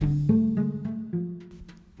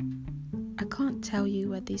tell you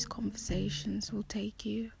where these conversations will take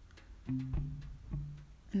you,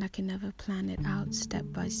 and I can never plan it out step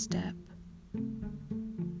by step.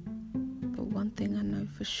 But one thing I know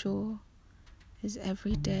for sure is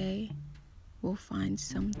every day we'll find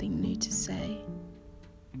something new to say.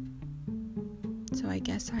 So I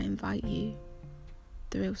guess I invite you,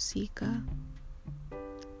 thrill seeker,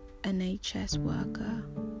 NHS worker,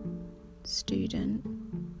 student,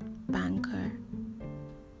 banker,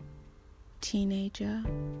 teenager,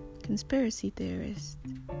 conspiracy theorist,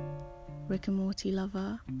 Rick and Morty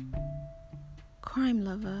lover, crime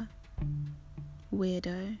lover,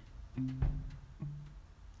 weirdo,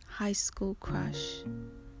 high school crush,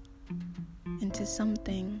 into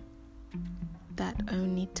something that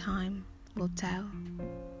only time will tell.